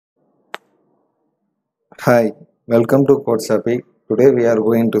Hi, welcome to Code Sapi. Today we are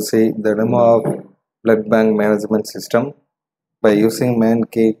going to see the demo of blood bank management system by using MERN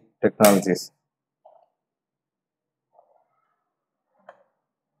key technologies.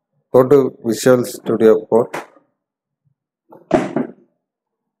 Go to Visual Studio Code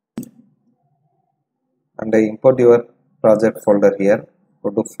and import your project folder here. Go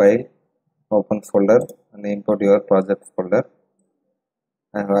to File, Open folder and import your project folder.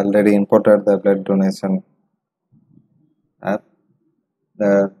 I have already imported the blood donation app.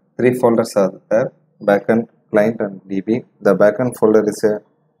 The three folders are there: backend, client and DB. The backend folder is a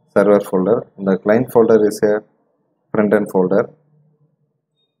server folder. The client folder is a front-end folder.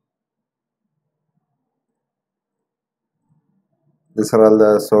 These are all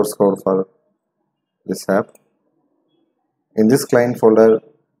the source code for this app. In this client folder,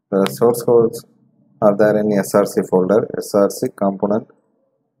 the source codes are there in SRC folder, SRC component,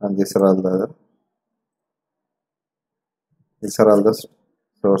 and these are all the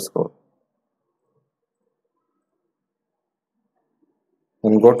source code.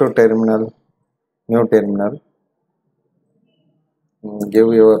 Then go to terminal, new terminal,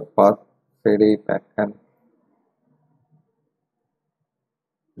 give your path cd backend.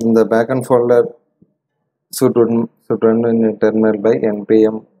 In the backend folder should run in a terminal by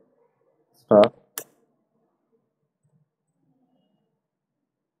npm start.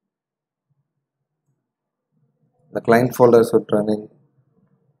 The client folder should run in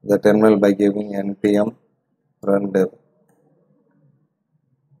the terminal by giving npm run dev.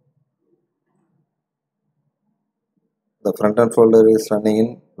 The front-end folder is running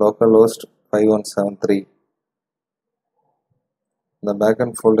in localhost 5173. The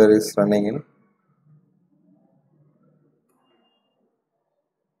backend folder is running in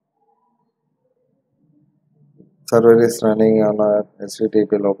server is running on a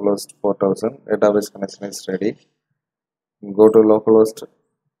HTTP localhost 4000. Database connection is ready. Go to localhost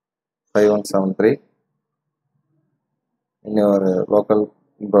 5173 in your local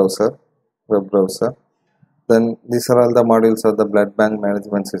browser, web browser. Then these are all the modules of the blood bank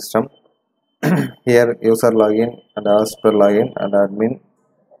management system. Here user login and hospital login and admin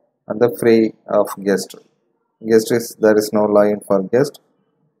and the free of guest. Guest is there is no login for guest.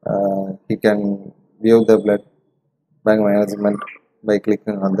 He can view the blood bank management by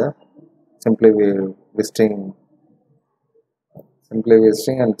clicking on the simply visiting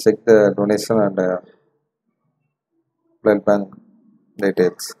and check the donation and blood bank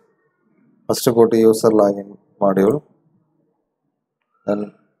details. First go to user login module.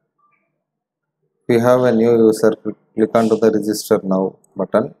 Then if you have a new user, click onto the register now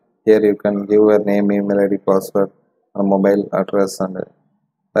button. Here you can give your name, email ID, password, and mobile address and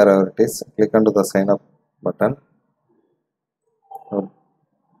wherever it is. Click onto the sign up button.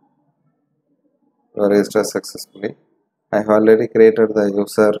 You register successfully. I have already created the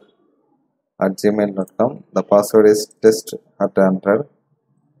user at gmail.com. The password is test at 100.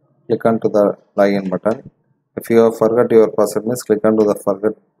 Click onto the login button. If you have forgot your password, means click onto the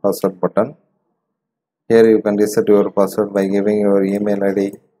forget password button. Here you can reset your password by giving your email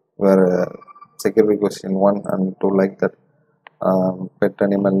ID, your security question 1 and 2 like that, pet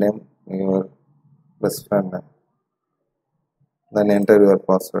animal name, your best friend name. Then enter your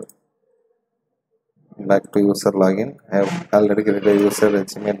password. Back to user login. I have already created user at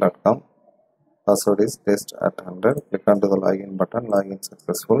gmail.com. Password is test at 100. Click onto the login button. Login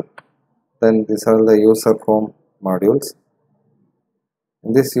successful. Then these are the user home modules.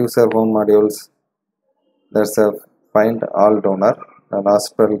 In this user home modules, there's a find all donor and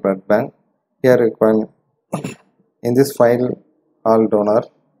hospital blood bank. Here you can in this file all donor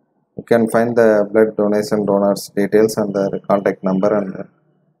you can find the blood donation donors details and the contact number and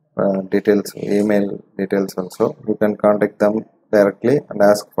details, email details also. You can contact them directly and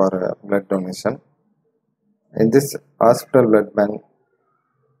ask for blood donation. In this hospital blood bank,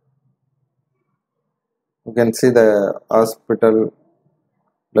 you can see the hospital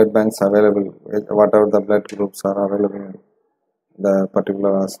blood banks available, whatever the blood groups are available in the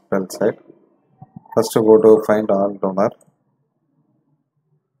particular hospital site. First go to find all donor.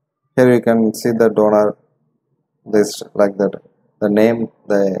 Here you can see the donor list like that, the name,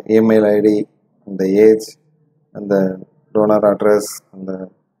 the email ID, and the age, and the donor address, and the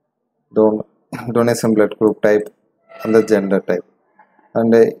donation blood group type, and the gender type.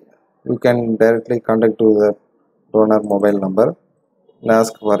 And you can directly contact to the donor mobile number and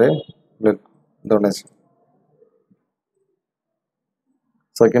ask for a blood donation.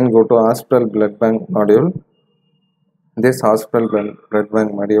 Second, go to hospital blood bank module. This hospital blood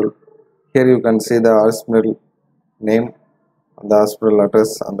bank module, here you can see the hospital name, the hospital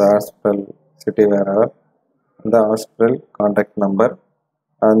address, and the hospital city wherever, the hospital contact number,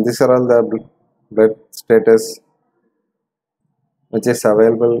 and these are all the blood status which is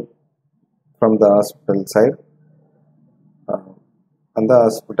available from the hospital side, uh, and the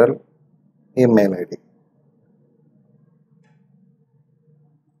hospital email ID.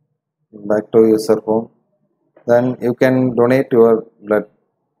 Back to user home. Then you can donate your blood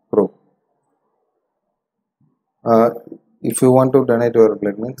group. If you want to donate your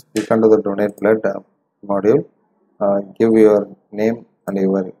blood, means click under the donate blood module. Give your name and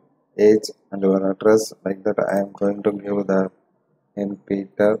your age and your address. Like that, I am going to give the name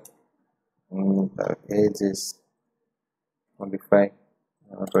Peter. The age is 25.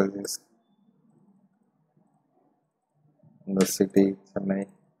 Address is in the city Chennai.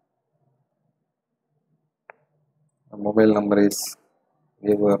 The mobile number is,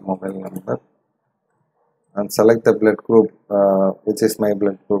 give your mobile number and select the blood group, which is my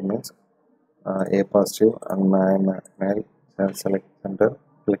blood group, means A positive, and I am male. Select center.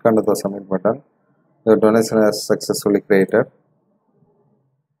 Click on the submit button. Your donation is successfully created.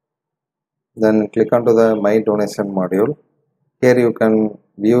 Then click onto the my donation module. Here you can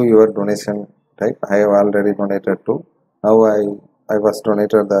view your donation type. I have already donated to. Now I was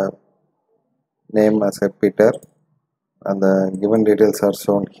donated the name as a Peter, and the given details are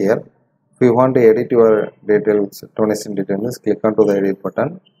shown here. If you want to edit your details, donation details, click onto the edit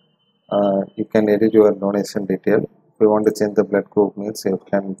button. You can edit your donation detail. If you want to change the blood group, means you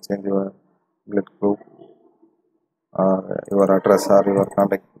can change your blood group, your address or your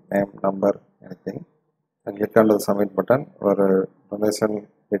contact name, number, anything. And click on the submit button. Your donation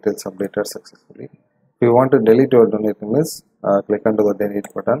details updated successfully. If you want to delete your donation, means click on the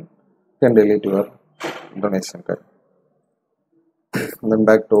delete button. You can delete your donation card. Then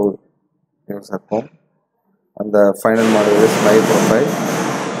back to user home, and the final module is my profile.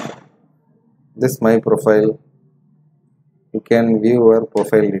 This my profile, you can view your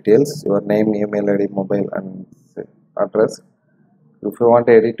profile details, your name, email ID, mobile and address. If you want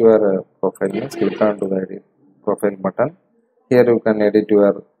to edit your profile, means click on to the edit profile button. Here you can edit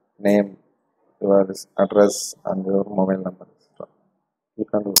your name, your address and your mobile number.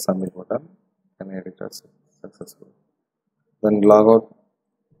 Click on the submit button and edit it successfully. Then log out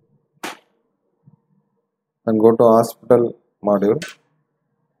and go to hospital module.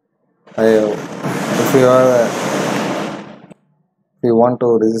 If you want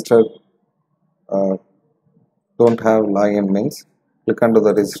to register, don't have login, means click onto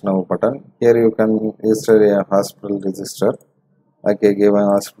the register now button. Here you can register a hospital register, like a given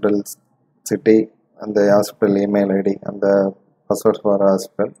hospital city and the hospital email ID and the password for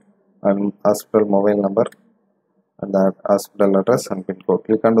hospital and hospital mobile number and the hospital address and pin code.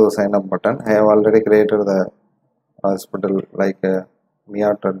 Click onto the sign up button. I have already created the hospital, like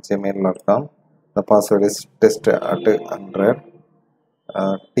meart@gmail.com. The password is test at 100.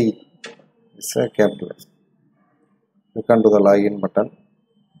 T is a capital. Click onto the login button.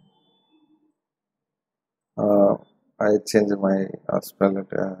 I change my hospital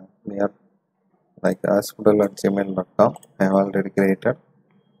at meart, like hospital@gmail.com. I have already created.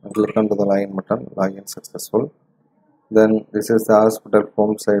 And click onto the login button. Login successful. Then this is the hospital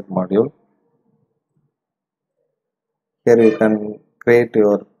home site module. Here you can create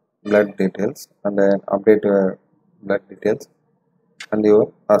your blood details and then update your blood details and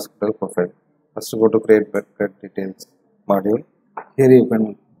your hospital profile. First go to create blood details module. Here you can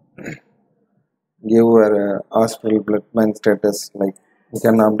give your hospital blood bank status, like you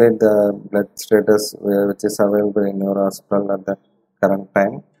can update the blood status which is available in your hospital at the current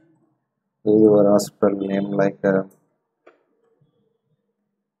time. Give your hospital name, like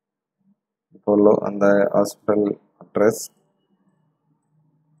Apollo, and the hospital address,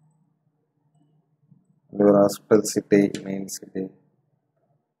 your hospital city, main city,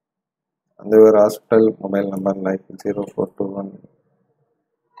 and your hospital mobile number, like 0421.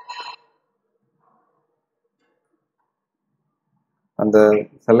 And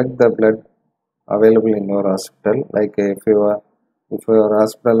select the blood available in your hospital, like if your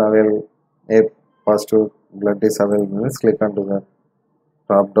hospital available A positive blood is available, means click onto the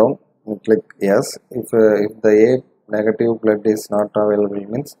drop down and click yes. If the A negative blood is not available,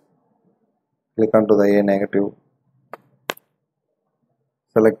 means click onto the A negative,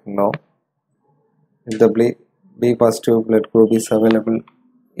 select no. If the B positive blood group is available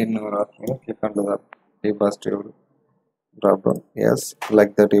in your hospital, click onto the B positive drop down, yes.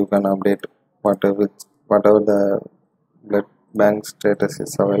 Like that you can update whatever the blood bank status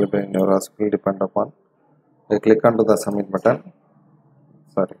is available in your hospital, depend upon. You click onto the submit button.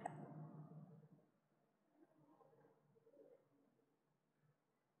 Sorry.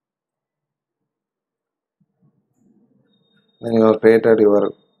 Then you have created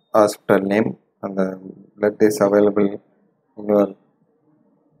your hospital name and the blood is available in your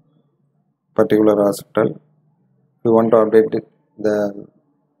particular hospital. If you want to update the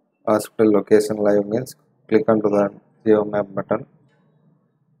hospital location live means click onto the geo map button.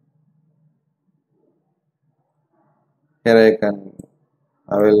 Here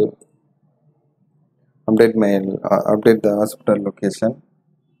I will update the hospital location.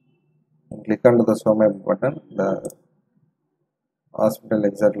 Click onto the show map button. The hospital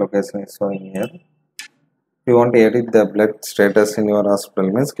exact location is showing here. If you want to edit the blood status in your hospital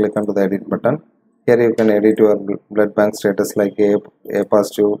means click onto the edit button. Here you can edit your blood bank status like A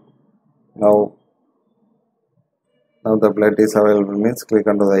positive. Now the blood is available means click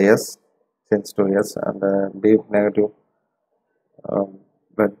onto the yes, change to yes, and B negative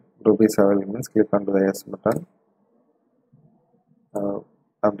blood group is available means click onto the yes button.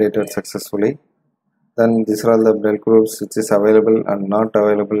 Updated successfully. Then these are all the blood groups which is available and not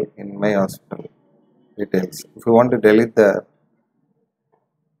available in my hospital details. If you want to delete the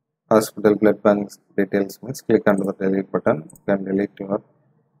hospital blood bank details means click onto the delete button. You can delete your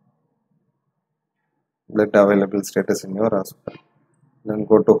blood available status in your hospital. Then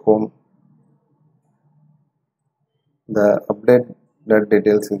go to home. The update blood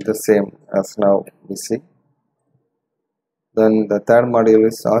details is the same as now we see. Then the third module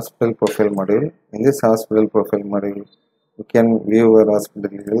is hospital profile module. In this hospital profile module, you can view your hospital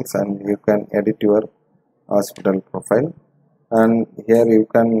details and you can edit your hospital profile. And here you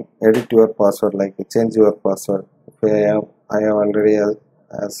can edit your password, like change your password. If I have already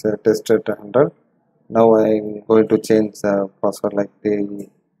as tested 100. Now I am going to change the password like the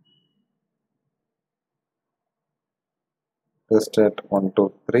tested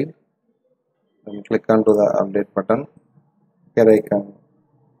 123. Then click onto the update button. Here I can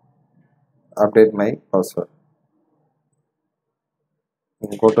update my password.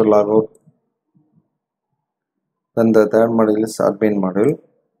 Go to logout. Then the third module is admin module.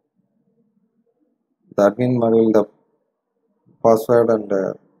 The admin module, the password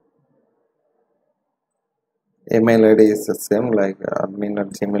and email ID is the same, like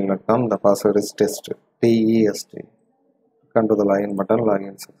admin@gmail.com. The password is test, TEST. Come to the login button,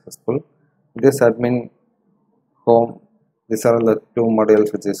 login successful. This admin home, these are the two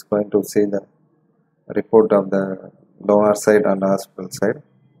modules which is going to see the report of the donor side and hospital side.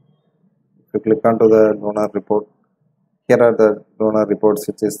 If you click onto the donor report, here are the donor reports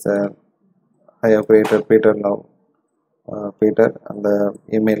which is I have created Peter now, Peter and the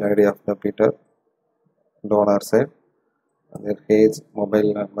email ID of the Peter, donor side, and their age,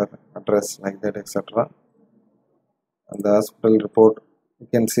 mobile number, address, like that, etc. And the hospital report, you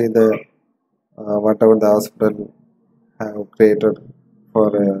can see the whatever the hospital have created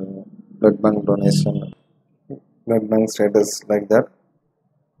for blood bank donation, blood bank status, like that.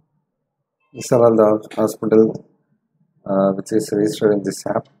 These are all the hospital which is registered in this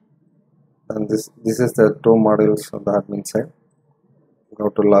app. And this is the two modules on the admin side. Go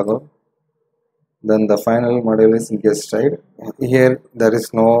to logout. Then the final module is guest side. Here there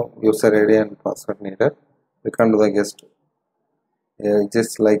is no user ID and password needed. Click onto the guest.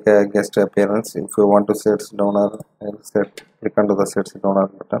 Just like a guest appearance. If you want to search donor, click onto the search donor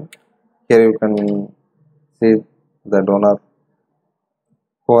button. Here you can see the donor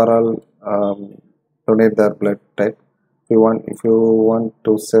who are all donate their blood type. If you want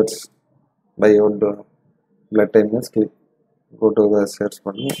to search by your blood type means go to the search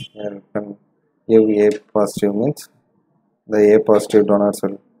button. Here you can give A positive means the A positive donors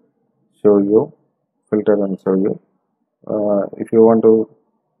will show you, filter and show you. If you want to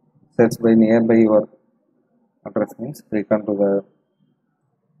search by nearby your address means click onto the,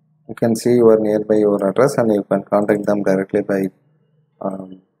 you can see your nearby your address and you can contact them directly by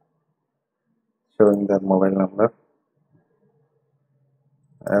showing their mobile number.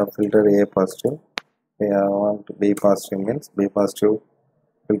 I have filtered A positive. I want B positive means B positive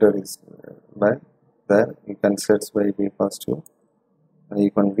filter is by there. You can search by B positive and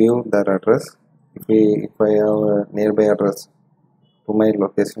you can view their address. If I have a nearby address to my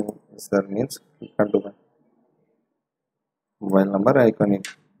location is there means click onto the mobile number. I can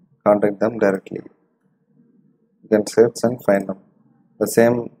contact them directly. You can search and find them. The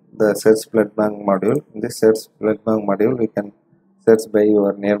same the search blood bank module. In this search blood bank module, we can search by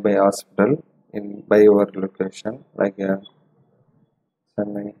your nearby hospital by your location, like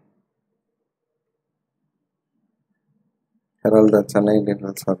Chennai. Here all the Chennai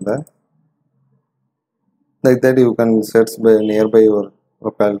details are there. Like that, you can search by nearby your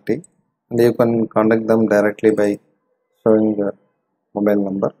locality, and you can contact them directly by showing the mobile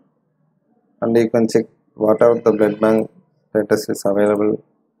number, and you can check whatever the blood bank blood test is available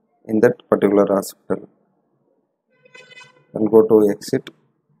in that particular hospital. Then go to exit.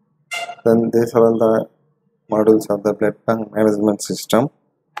 Then these are all the modules of the blood bank management system.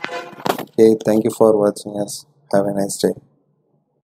 Okay, thank you for watching us. Have a nice day.